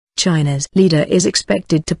China's leader is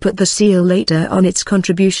expected to put the seal later on its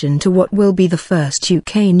contribution to what will be the first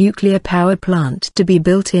UK nuclear power plant to be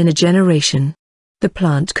built in a generation. The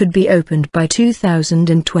plant could be opened by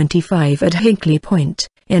 2025 at Hinkley Point,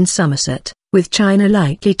 in Somerset, with China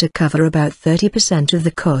likely to cover about 30% of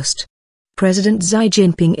the cost. President Xi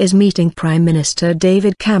Jinping is meeting Prime Minister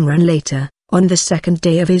David Cameron later, on the second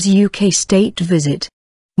day of his UK state visit.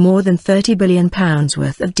 More than £30 billion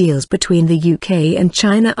worth of deals between the UK and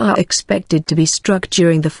China are expected to be struck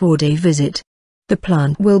during the four-day visit. The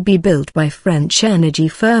plant will be built by French energy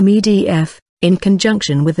firm EDF, in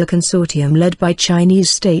conjunction with a consortium led by Chinese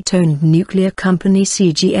state-owned nuclear company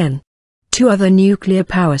CGN. Two other nuclear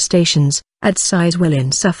power stations, at Sizewell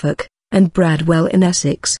in Suffolk, and Bradwell in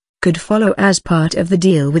Essex, could follow as part of the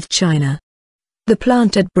deal with China. The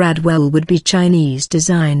plant at Bradwell would be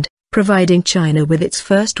Chinese-designed, providing China with its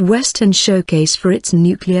first Western showcase for its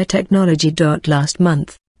nuclear technology. Last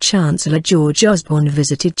month, Chancellor George Osborne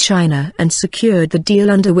visited China and secured the deal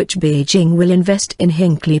under which Beijing will invest in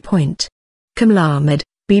Hinkley Point. Kamal Ahmed,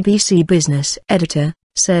 BBC Business editor,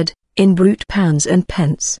 said, "In brute pounds and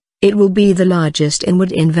pence, it will be the largest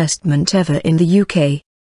inward investment ever in the UK.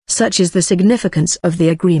 Such is the significance of the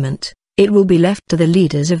agreement, it will be left to the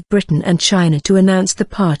leaders of Britain and China to announce the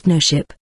partnership."